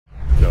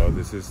So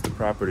this is the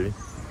property,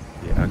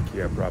 the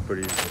Akiya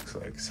property. Looks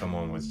like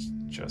someone was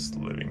just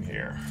living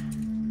here.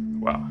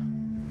 Wow.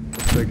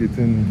 Looks like it's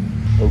in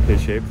okay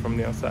shape from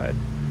the outside.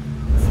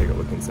 Let's take a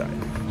look inside.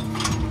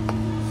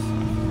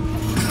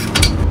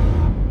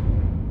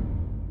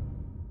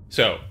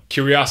 So,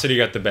 curiosity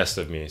got the best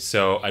of me.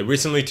 So, I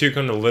recently took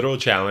on a little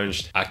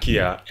challenge,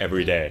 Akiya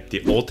every day,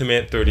 the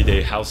ultimate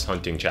 30-day house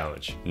hunting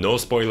challenge. No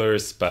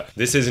spoilers, but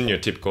this isn't your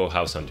typical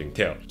house hunting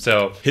tale.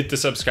 So, hit the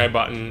subscribe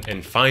button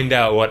and find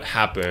out what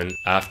happened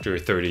after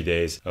 30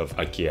 days of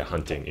Akiya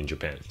hunting in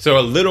Japan. So,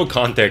 a little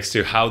context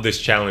to how this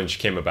challenge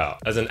came about.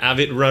 As an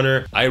avid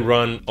runner, I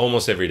run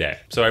almost every day.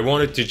 So, I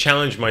wanted to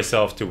challenge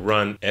myself to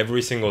run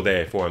every single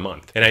day for a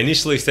month. And I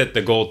initially set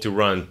the goal to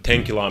run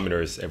 10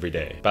 kilometers every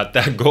day. But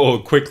that goal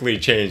quickly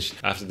changed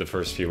after the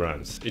first few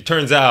runs. It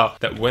turns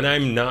out that when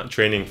I'm not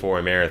training for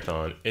a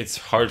marathon, it's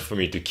hard for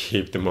me to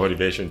keep the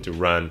motivation to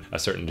run a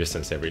certain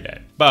distance every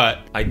day. But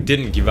I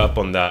didn't give up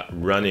on that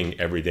running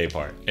every day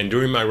part. And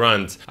during my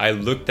runs, I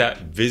looked at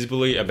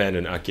visibly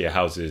abandoned Akiya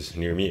houses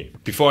near me.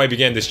 Before I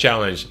began this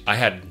challenge, I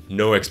had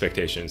no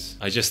expectations.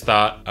 I just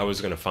thought I was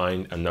gonna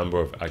find a number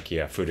of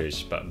Akiya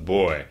footage, but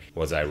boy,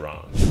 was I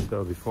wrong.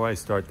 So before I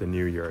start the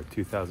new year,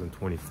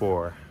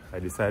 2024, I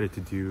decided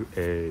to do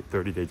a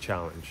 30-day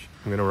challenge.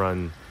 I'm gonna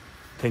run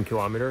 10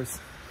 kilometers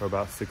or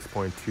about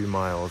 6.2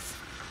 miles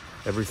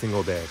every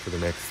single day for the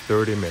next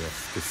 30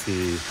 minutes to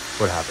see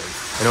what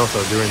happens. And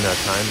also during that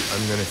time,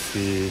 I'm gonna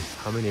see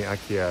how many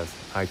Akiyas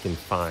I can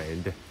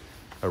find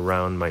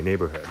around my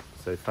neighborhood.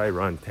 So if I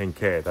run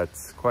 10K,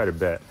 that's quite a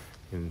bit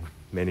in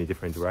many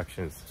different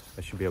directions.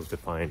 I should be able to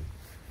find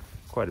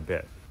quite a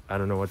bit. I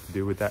don't know what to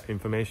do with that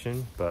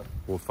information, but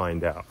we'll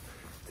find out.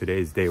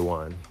 Today's day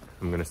one.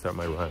 I'm gonna start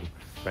my run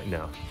right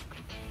now.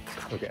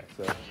 Okay,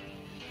 so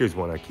here's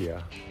one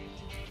Akiya.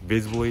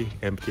 Visibly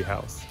empty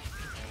house.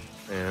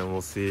 And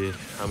we'll see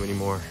how many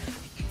more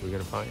we're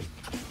gonna find.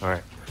 All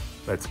right,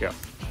 let's go.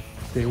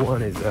 Day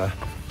one is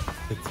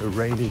it's a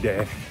rainy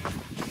day.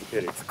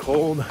 It's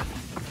cold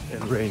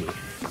and rainy.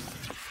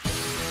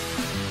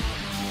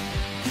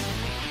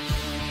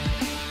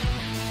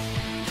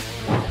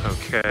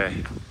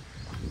 Okay,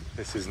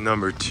 this is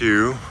number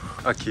 2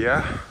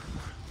 Akiya,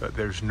 but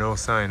there's no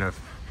sign of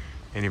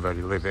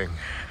anybody living.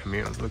 I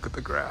mean, look at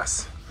the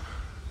grass,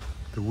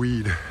 the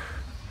weed.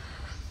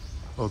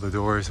 All the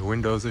doors,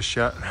 windows are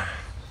shut. All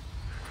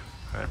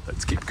right,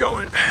 let's keep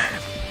going.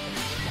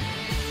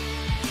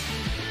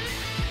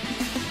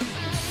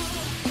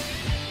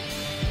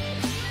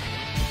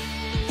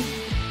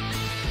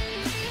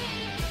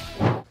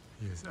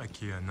 Here's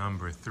Akiya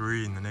number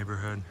 3 in the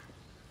neighborhood.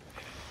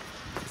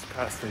 Just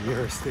past the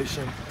nearest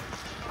station.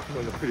 I'm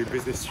on a pretty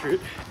busy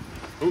street.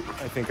 Oh,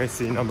 I think I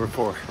see number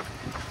 4.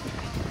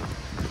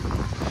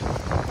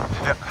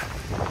 Yeah,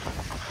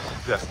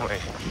 definitely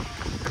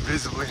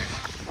visibly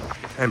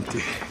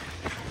empty.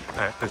 All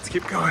right, let's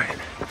keep going.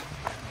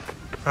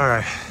 All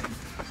right,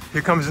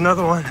 here comes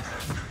another one.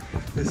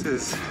 This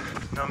is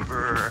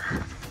number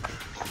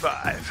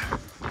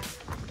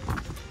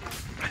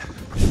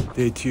 5.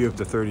 Day 2 of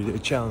the 30-day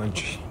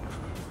challenge.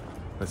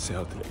 Let's see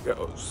how today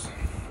goes.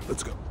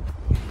 Let's go.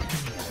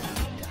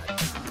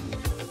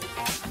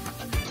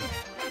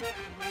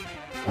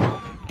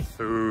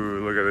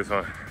 Ooh, look at this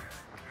one.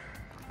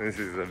 This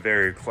is a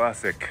very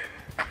classic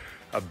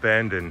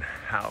abandoned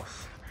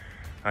house,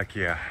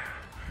 Akiya.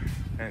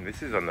 And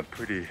this is on the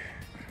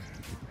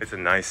it's a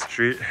nice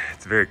street.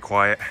 It's very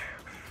quiet.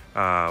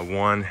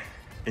 One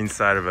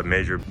inside of a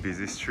major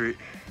busy street.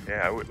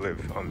 Yeah, I would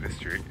live on this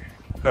street.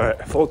 All right,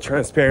 full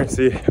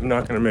transparency, I'm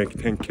not gonna make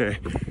 10K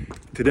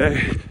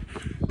today.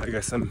 I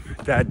got some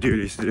dad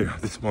duties to do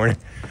this morning,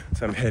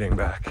 so I'm heading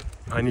back.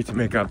 I need to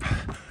make up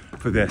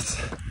for this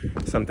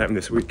sometime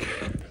this week.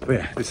 But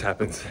yeah, this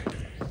happens.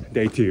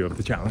 Day 2 of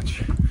the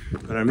challenge,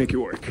 but I make it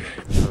work.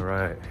 All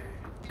right,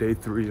 day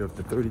 3 of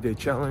the 30-day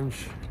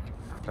challenge.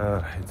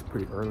 It's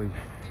pretty early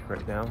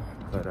right now,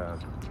 but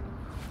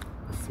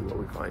let's see what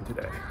we find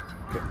today.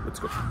 Okay, let's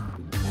go.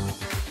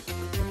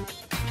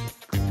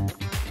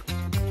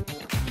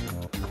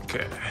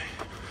 Okay,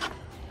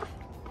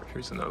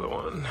 here's another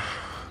one.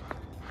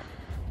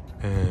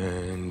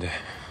 And,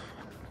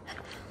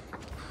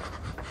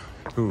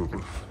 ooh,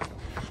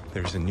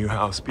 there's a new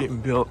house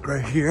being built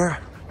right here.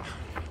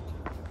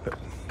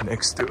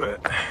 Next to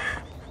it,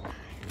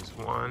 here's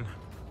one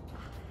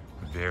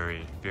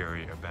very,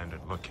 very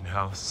abandoned looking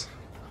house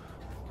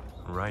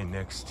right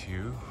next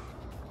to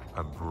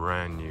a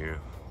brand new,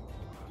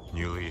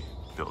 newly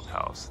built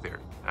house.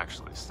 They're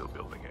actually still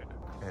building it.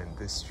 And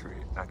this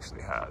street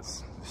actually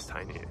has this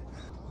tiny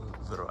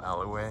little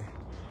alleyway.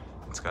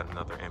 It's got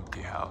another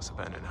empty house,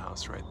 abandoned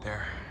house right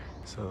there.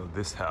 So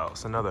this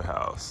house, another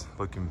house,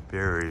 looking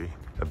very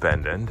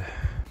abandoned,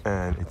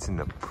 and it's in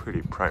a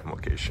pretty prime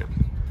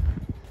location.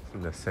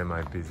 In the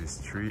semi-busy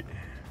street.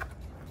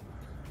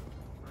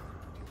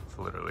 It's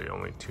literally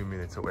only 2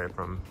 minutes away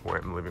from where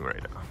I'm living right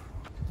now.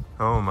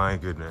 Oh my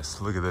goodness,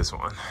 look at this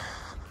one.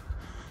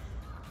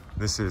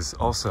 This is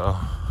also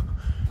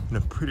in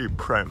a pretty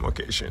prime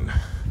location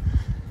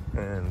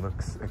and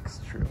looks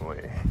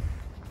extremely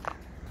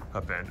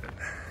abandoned.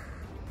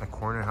 A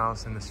corner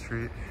house in the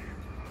street.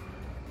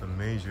 The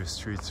major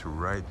street's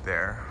right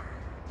there.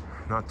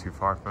 Not too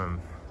far from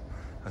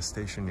a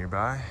station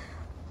nearby.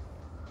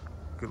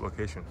 Good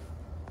location.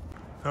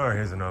 Oh,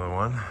 here's another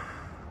one.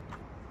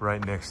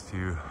 Right next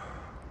to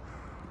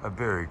a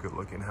very good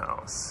looking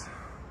house.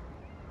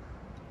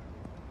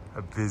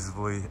 A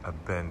visibly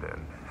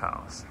abandoned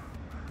house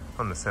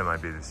on the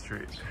semi-busy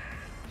street.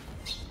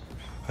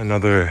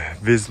 Another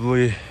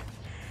visibly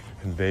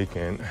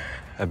vacant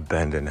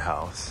abandoned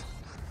house.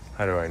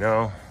 How do I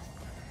know?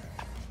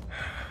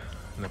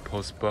 In the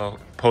post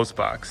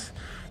box,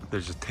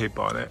 there's a tape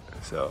on it,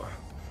 so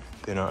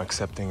they're not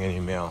accepting any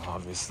mail,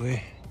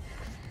 obviously.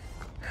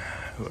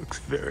 It looks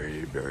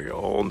very, very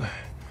old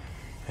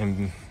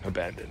and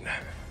abandoned.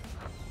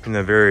 In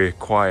a very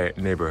quiet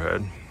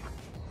neighborhood.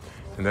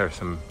 And there are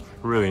some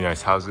really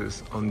nice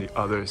houses on the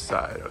other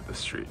side of the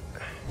street.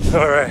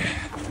 All right,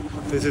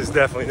 this is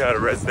definitely not a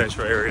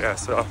residential area,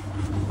 so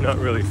I'm not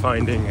really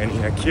finding any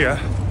Akiya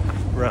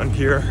around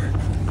here.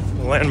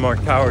 The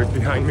landmark tower is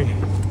behind me.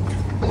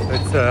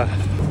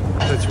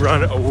 Let's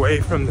run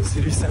away from the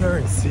city center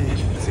and see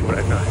what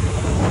I find.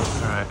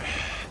 All right,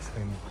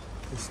 so in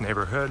this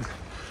neighborhood,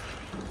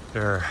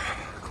 there are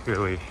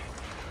clearly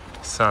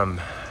some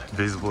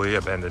visibly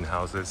abandoned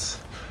houses.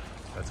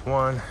 That's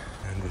one,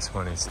 and this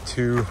one is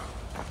two.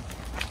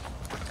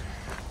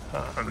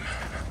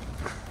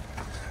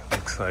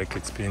 Looks like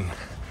it's been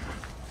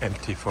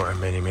empty for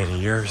many, many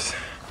years.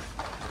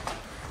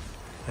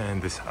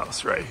 And this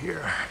house right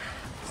here,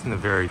 it's in a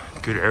very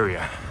good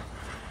area.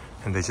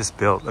 And they just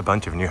built a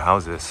bunch of new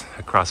houses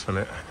across from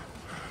it.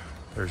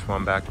 There's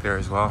one back there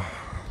as well.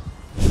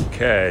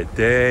 Okay,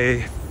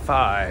 day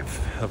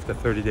 5 of the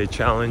 30-day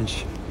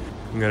challenge.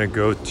 I'm gonna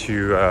go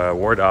to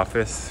ward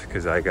office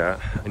because I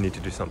need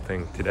to do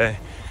something today.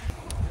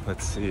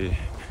 Let's see if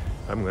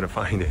I'm gonna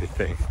find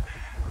anything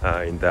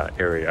in that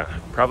area.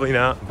 Probably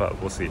not, but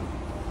we'll see.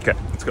 Okay,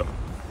 let's go.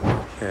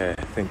 Okay,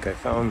 I think I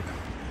found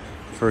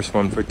the first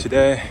one for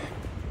today.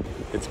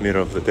 It's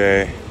middle of the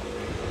day,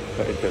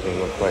 but it doesn't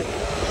look like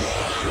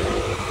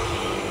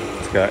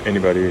it's got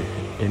anybody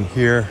in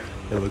here.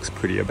 It looks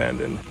pretty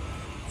abandoned.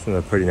 It's in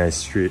a pretty nice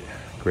street,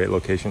 great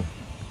location.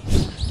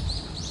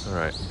 All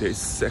right, day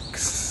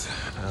 6.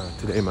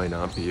 Today might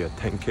not be a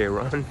 10K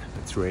run.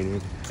 It's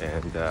raining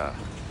and I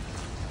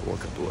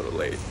woke up a little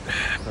late,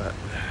 but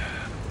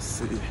we'll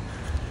see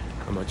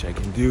how much I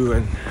can do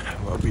and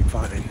I'll be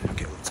fine.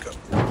 Okay, let's go.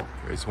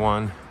 Here's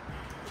one.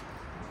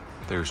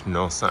 There's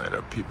no sign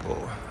of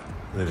people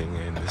living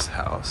in this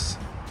house.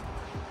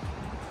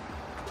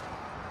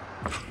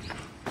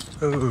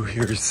 Oh,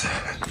 here's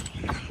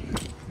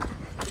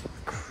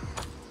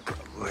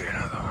probably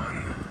another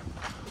one.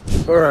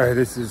 All right,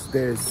 this is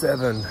day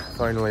 7.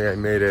 Finally, I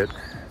made it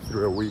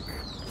through a week.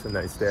 It's a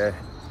nice day.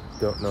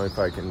 Don't know if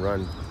I can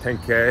run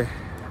 10K.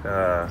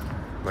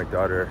 My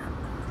daughter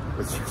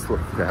was just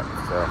working out,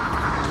 so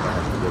I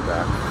have to go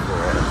back for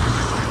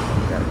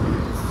that.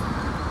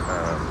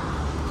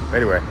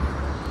 Anyway,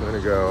 I'm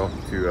gonna go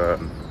to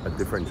a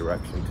different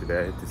direction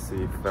today to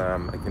see if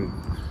I can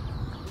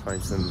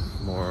find some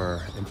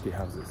more empty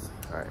houses.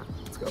 All right,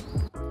 let's go.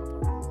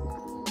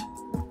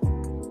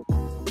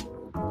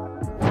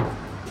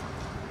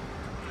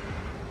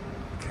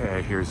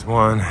 Okay, here's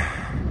one.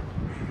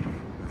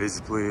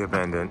 Visibly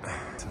abandoned.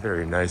 It's a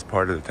very nice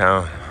part of the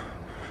town.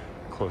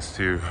 Close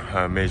to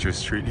a major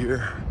street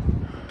here.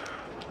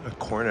 A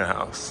corner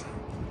house.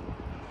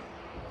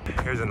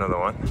 Here's another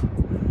one.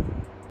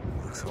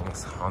 Looks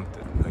almost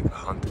haunted, like a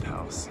haunted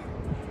house.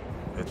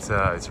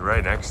 It's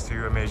right next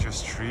to a major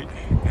street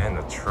and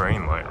a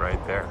train line right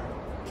there.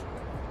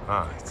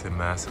 Wow, it's a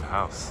massive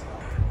house.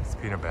 It's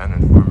been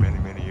abandoned for many,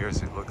 many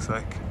years, it looks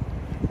like.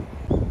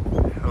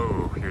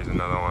 Oh, here's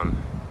another one.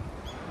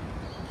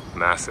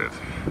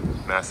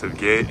 Massive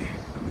gate.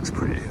 Looks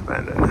pretty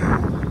abandoned.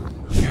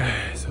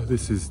 Okay, so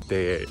this is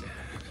day 8.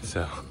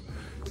 So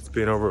it's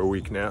been over a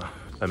week now.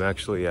 I'm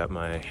actually at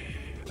my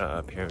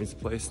parents'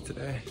 place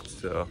today,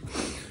 so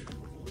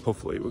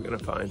hopefully we're gonna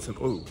find some.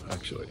 Oh,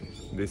 actually,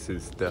 this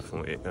is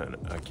definitely an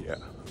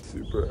Akiya.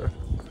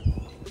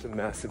 It's a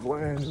massive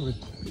land with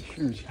a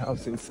huge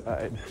house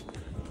inside.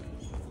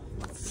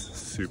 It's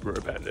super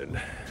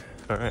abandoned.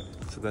 All right,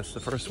 so that's the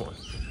first one.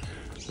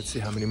 Let's see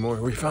how many more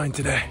we find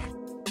today.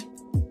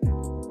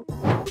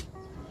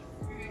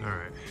 All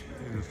right,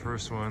 here's the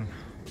first one.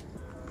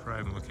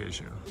 Prime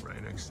location,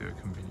 right next to a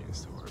convenience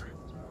store.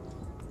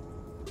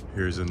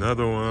 Here's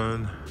another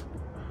one.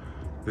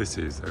 This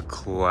is a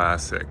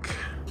classic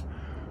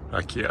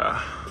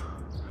Akiya.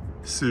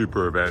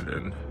 Super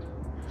abandoned.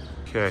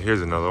 Okay,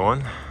 here's another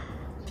one.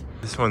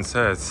 This one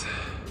says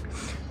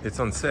it's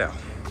on sale.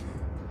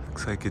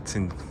 Looks like it's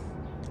in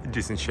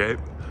decent shape.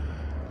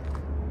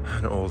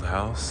 An old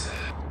house,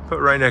 but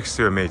right next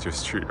to a major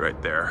street right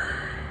there.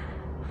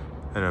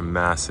 And a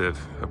massive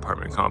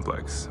apartment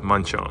complex,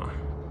 Muncheon.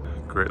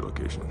 Great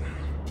location.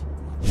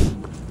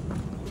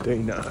 Day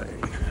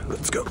 9,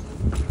 let's go.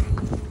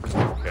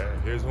 Okay,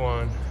 here's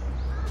one.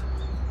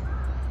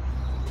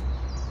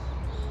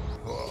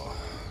 Whoa,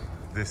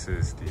 This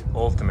is the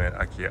ultimate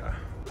Akiya.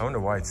 I wonder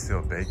why it's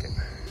still vacant.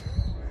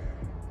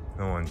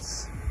 No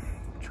one's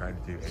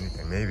tried to do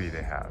anything. Maybe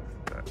they have,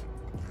 but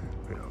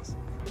who knows.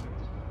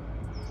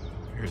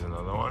 Here's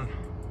another one.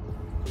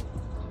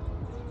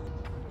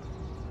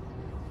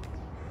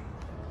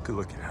 Good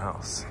looking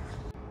house.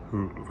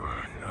 Ooh,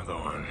 another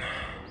one.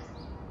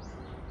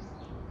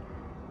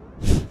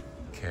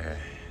 Okay,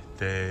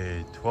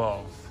 day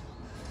 12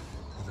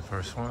 is the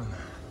first one.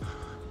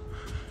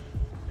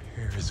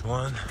 Here's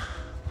one.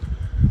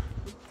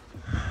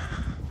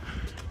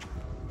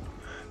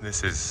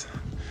 This is,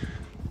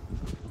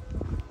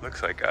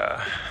 looks like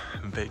a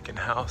vacant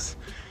house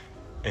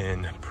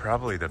in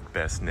probably the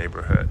best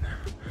neighborhood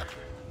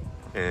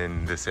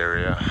in this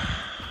area.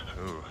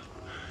 Ooh,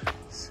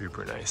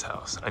 super nice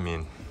house. I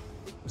mean,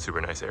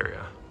 super nice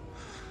area.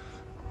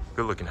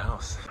 Good looking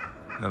house.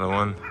 Another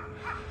one.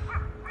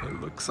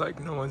 It looks like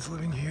no one's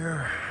living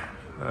here.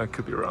 I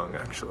could be wrong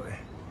actually.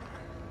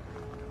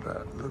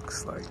 That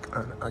looks like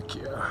an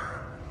Akiya.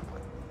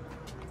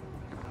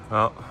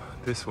 Well,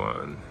 this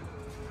one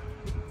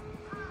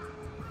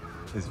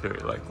is very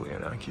likely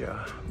an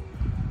Akiya.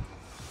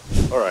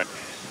 All right,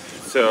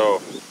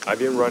 so I've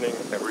been running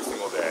every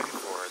single day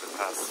for the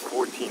past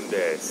 14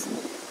 days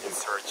in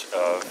search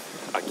of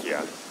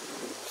Akiya,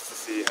 just to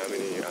see how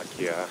many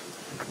Akiya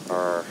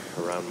are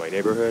around my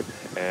neighborhood.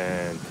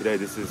 And today,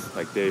 this is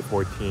like day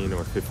 14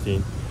 or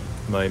 15.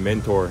 My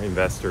mentor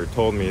investor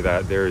told me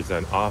that there is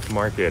an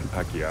off-market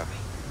Akiya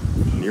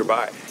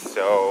nearby.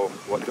 So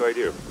what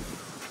do?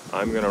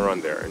 I'm gonna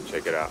run there and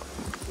check it out.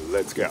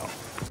 Let's go.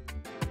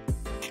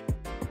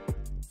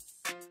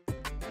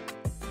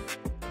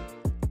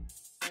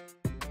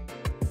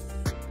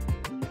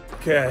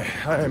 Okay,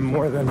 I'm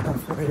more than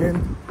halfway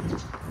in.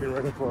 Been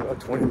running for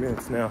about 20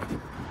 minutes now.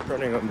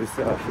 Running on this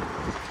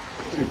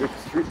pretty big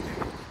street.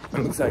 It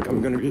looks like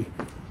I'm gonna be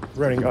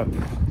running up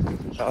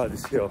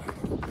this hill.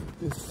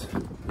 This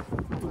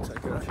looks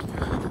like an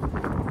Akiya.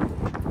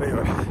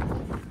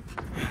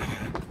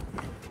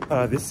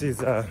 Anyway, this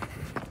is a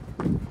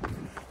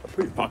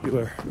pretty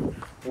popular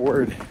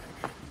word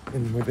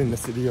within the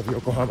city of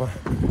Yokohama.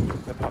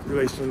 The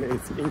population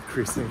is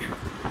increasing.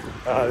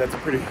 That's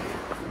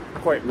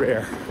quite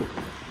rare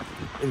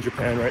in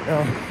Japan right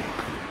now.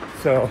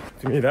 So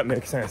to me that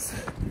makes sense.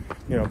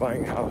 You know,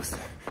 buying a house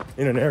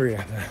in an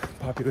area, the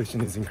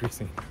population is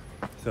increasing.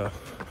 So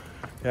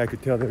yeah, I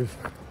could tell there's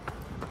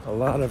a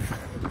lot of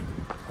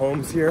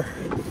homes here.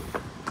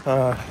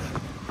 I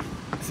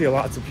see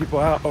lots of people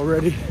out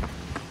already.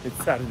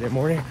 It's Saturday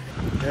morning.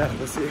 Yeah,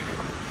 let's see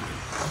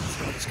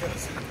how this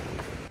goes.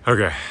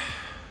 Okay,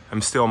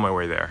 I'm still on my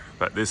way there,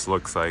 but this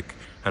looks like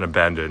an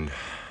abandoned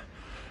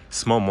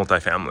small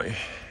multifamily.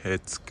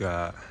 It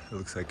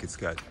looks like it's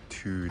got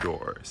 2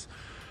 doors,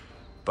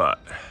 but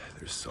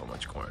there's so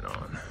much going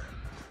on.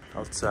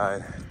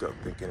 Outside, I don't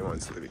think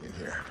anyone's living in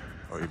here,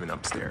 or even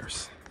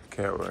upstairs.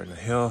 Okay, we're in the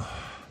hill.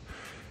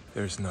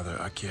 There's another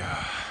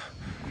Akiya.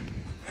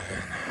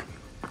 And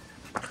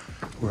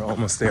we're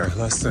almost there,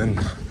 less than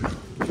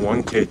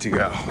 1K to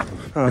go.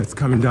 It's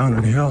coming down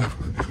on the hill,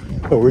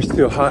 but we're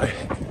still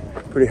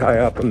pretty high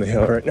up on the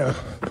hill right now.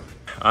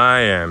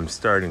 I am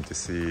starting to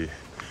see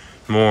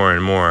more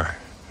and more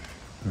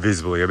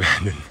visibly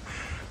abandoned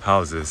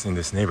houses in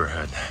this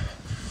neighborhood.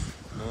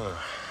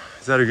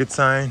 Is that a good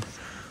sign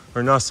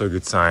or not so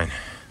good sign?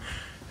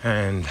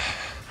 And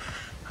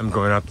I'm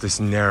going up this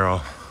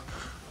narrow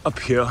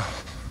uphill.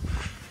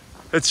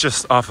 It's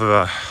just off of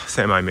a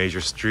semi-major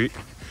street.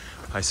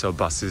 I saw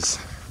buses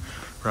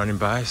running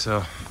by,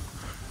 so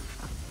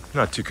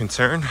not too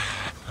concerned,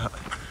 but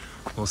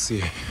we'll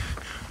see.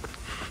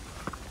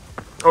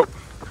 Oh,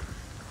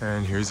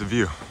 and here's the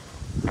view.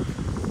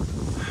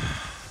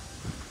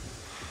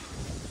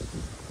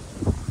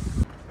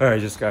 I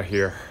just got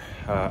here,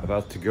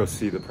 about to go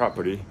see the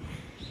property.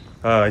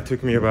 It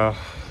took me about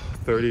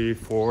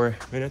 34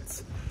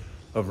 minutes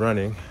of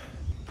running.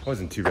 It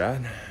wasn't too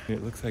bad.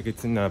 It looks like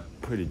it's in a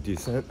pretty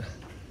decent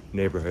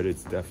neighborhood.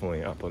 It's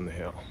definitely up on the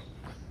hill.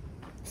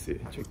 Let's see,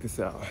 check this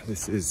out.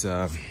 This is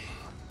a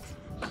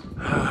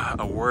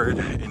ward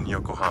in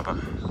Yokohama.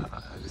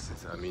 This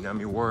is a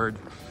Minami ward.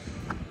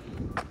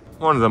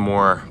 One of the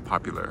more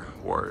popular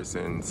wards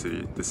in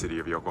the city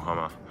of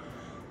Yokohama.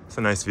 It's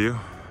a nice view.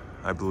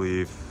 I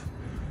believe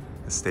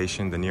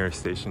the nearest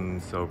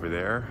station's over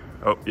there.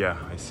 Oh yeah,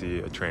 I see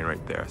a train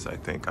right there, so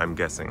I'm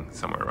guessing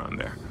somewhere around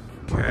there.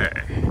 Okay,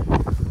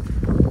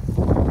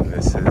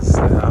 this is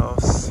the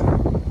house.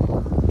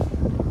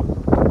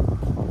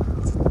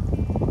 It's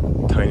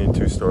a tiny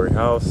 2-story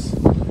house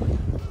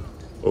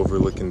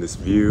overlooking this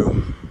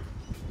view.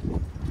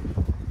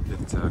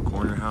 It's a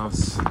corner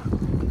house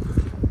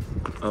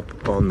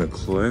up on the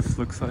cliff,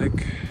 looks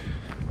like.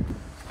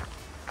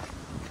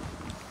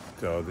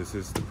 So this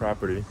is the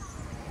property,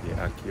 the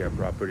Akiya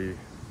property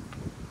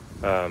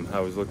I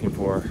was looking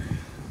for.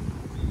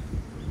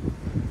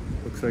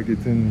 Looks like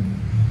it's in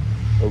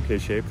okay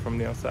shape from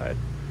the outside.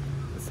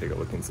 Let's take a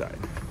look inside.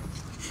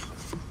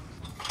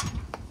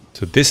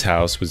 So this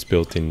house was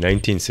built in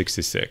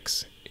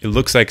 1966. It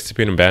looks like it's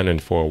been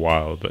abandoned for a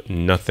while, but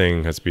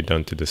nothing has been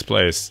done to this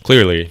place.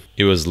 Clearly,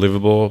 it was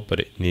livable, but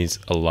it needs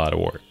a lot of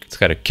work. It's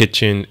got a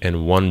kitchen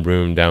and one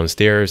room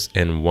downstairs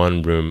and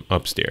one room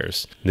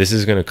upstairs. This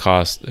is going to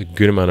cost a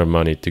good amount of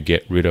money to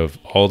get rid of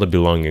all the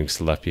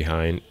belongings left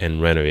behind and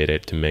renovate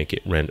it to make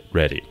it rent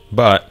ready.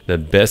 But the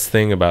best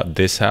thing about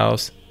this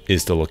house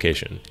is the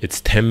location. It's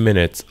 10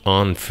 minutes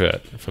on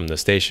foot from the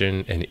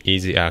station and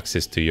easy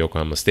access to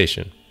Yokohama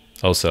Station.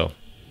 Also,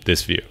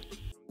 this view.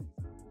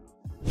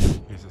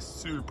 Here's a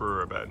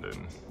super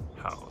abandoned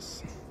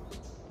house.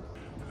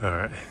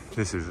 Alright,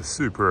 this is a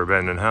super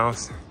abandoned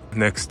house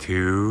next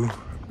to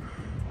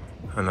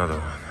another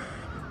one.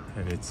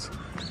 And it's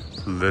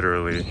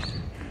literally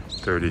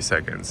 30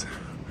 seconds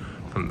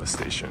from the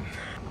station.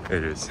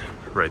 It is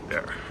right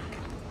there.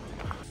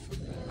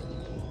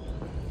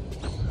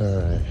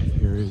 Alright,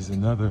 here is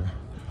another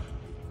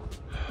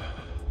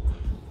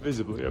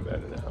visibly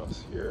abandoned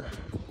house here.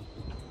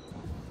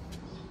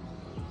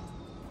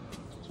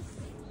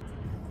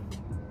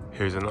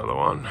 Here's another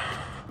one.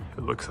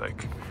 It looks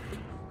like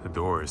the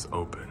door is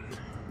open.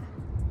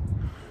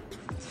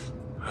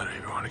 I don't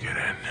even want to get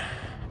in.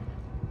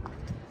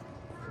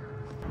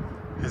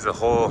 Here's a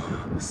whole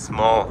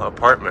small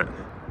apartment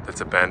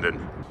that's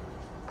abandoned.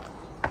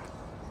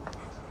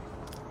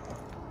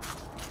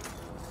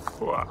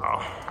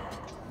 Wow.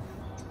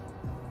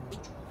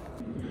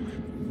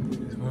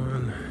 There's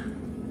one.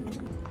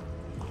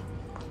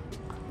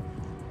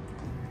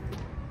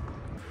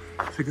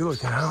 It's a good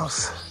looking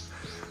house.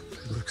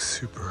 It looks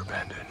super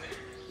abandoned.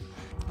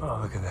 Oh,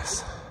 look at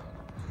this.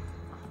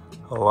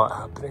 A lot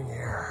happening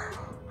here.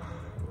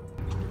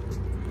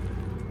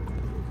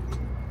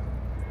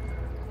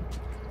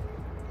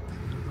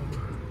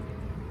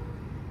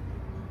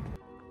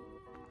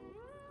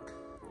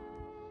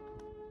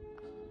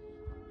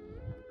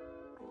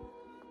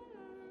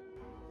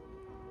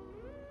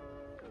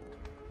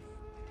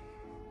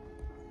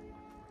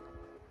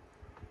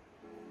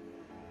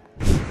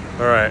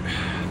 All right,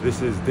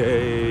 this is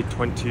day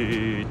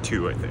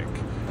 22, I think.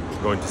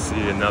 Going to see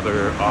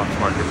another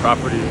off-market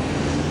property,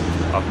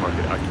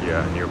 off-market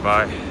Akiya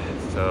nearby.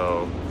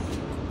 So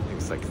I think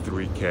it's like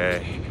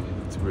 3K.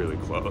 It's really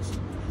close.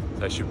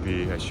 So I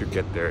should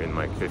get there in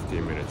like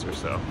 15 minutes or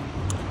so.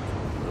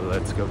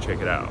 Let's go check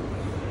it out.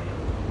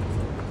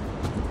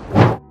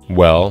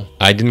 Well,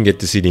 I didn't get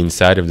to see the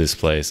inside of this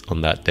place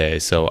on that day,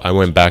 so I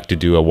went back to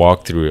do a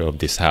walkthrough of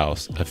this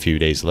house a few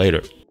days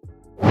later.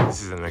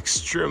 This is an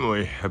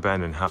extremely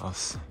abandoned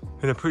house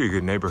in a pretty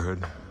good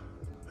neighborhood.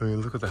 I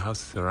mean, look at the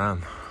houses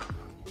around.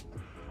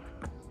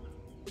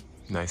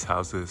 Nice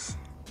houses.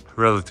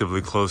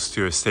 Relatively close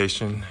to a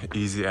station,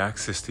 easy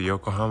access to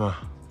Yokohama.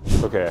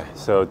 Okay,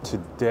 so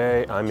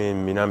today I'm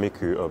in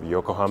Minami-ku of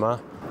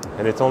Yokohama,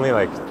 and it's only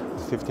like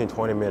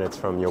 15-20 minutes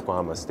from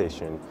Yokohama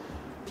Station,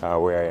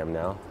 where I am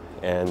now.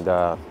 And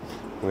I'm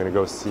gonna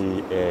go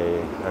see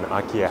an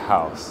Akiya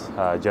house,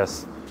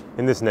 just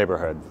in this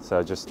neighborhood.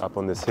 So just up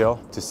on this hill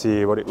to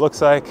see what it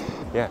looks like.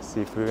 Yeah,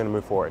 see if we're gonna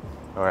move forward.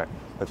 All right,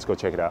 let's go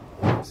check it out.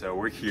 So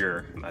we're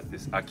here at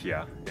this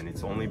Akiya, and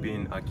it's only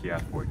been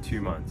Akiya for 2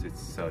 months.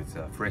 It's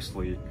a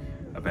freshly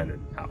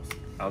abandoned house.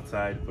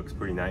 Outside looks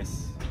pretty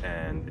nice,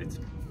 and it's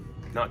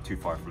not too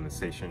far from the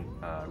station.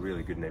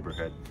 Really good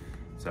neighborhood.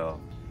 So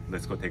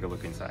let's go take a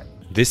look inside.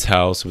 This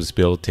house was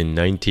built in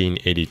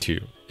 1982.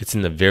 It's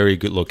in a very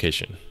good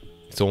location.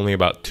 It's only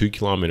about 2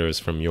 kilometers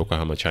from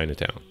Yokohama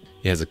Chinatown.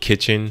 It has a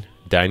kitchen,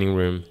 dining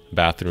room,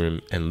 bathroom,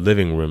 and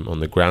living room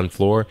on the ground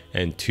floor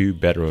and 2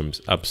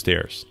 bedrooms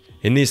upstairs.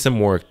 It needs some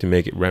work to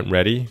make it rent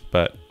ready,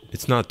 but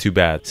it's not too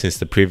bad since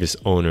the previous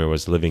owner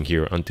was living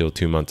here until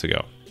 2 months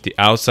ago. The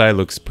outside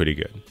looks pretty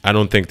good. I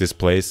don't think this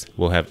place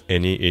will have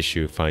any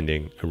issue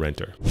finding a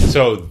renter.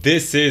 So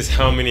this is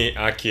how many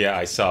Akiya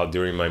I saw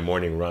during my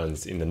morning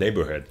runs in the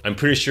neighborhood. I'm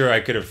pretty sure I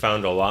could have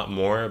found a lot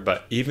more,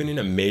 but even in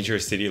a major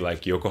city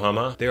like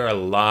Yokohama, there are a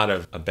lot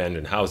of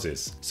abandoned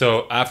houses.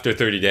 So after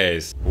 30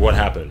 days, what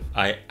happened?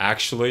 I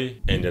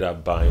actually ended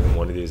up buying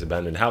one of these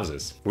abandoned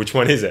houses. Which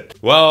one is it?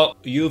 Well,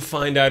 you'll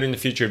find out in the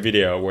future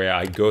video where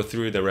I go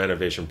through the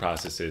renovation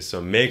processes,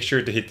 so make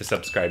sure to hit the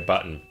subscribe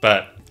button.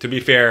 But to be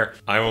fair,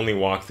 I only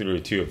walked through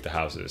 2 of the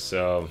houses,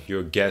 so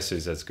your guess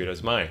is as good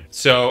as mine.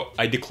 So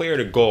I declared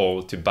a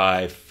goal to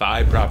buy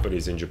 5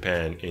 properties in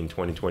Japan in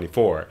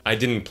 2024. I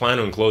didn't plan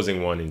on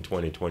closing one in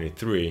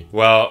 2023.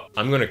 Well,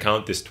 I'm gonna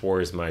count this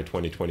towards my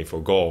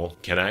 2024 goal.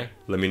 Can I?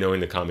 Let me know in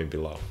the comment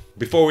below.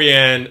 Before we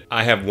end,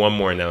 I have one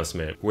more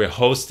announcement. We're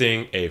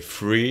hosting a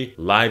free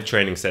live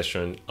training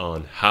session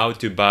on how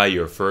to buy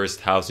your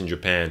first house in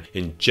Japan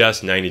in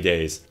just 90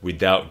 days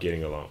without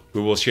getting a loan. We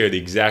will share the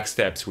exact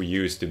steps we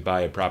use to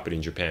buy a property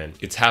in Japan.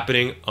 It's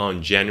happening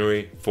on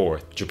January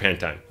 4th, Japan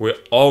time. We're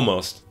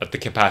almost at the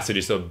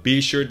capacity, so be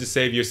sure to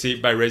save your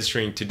seat by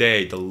registering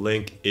today. The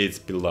link is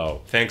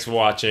below. Thanks for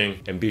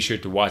watching, and be sure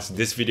to watch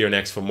this video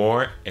next for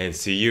more, and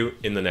see you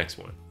in the next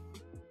one.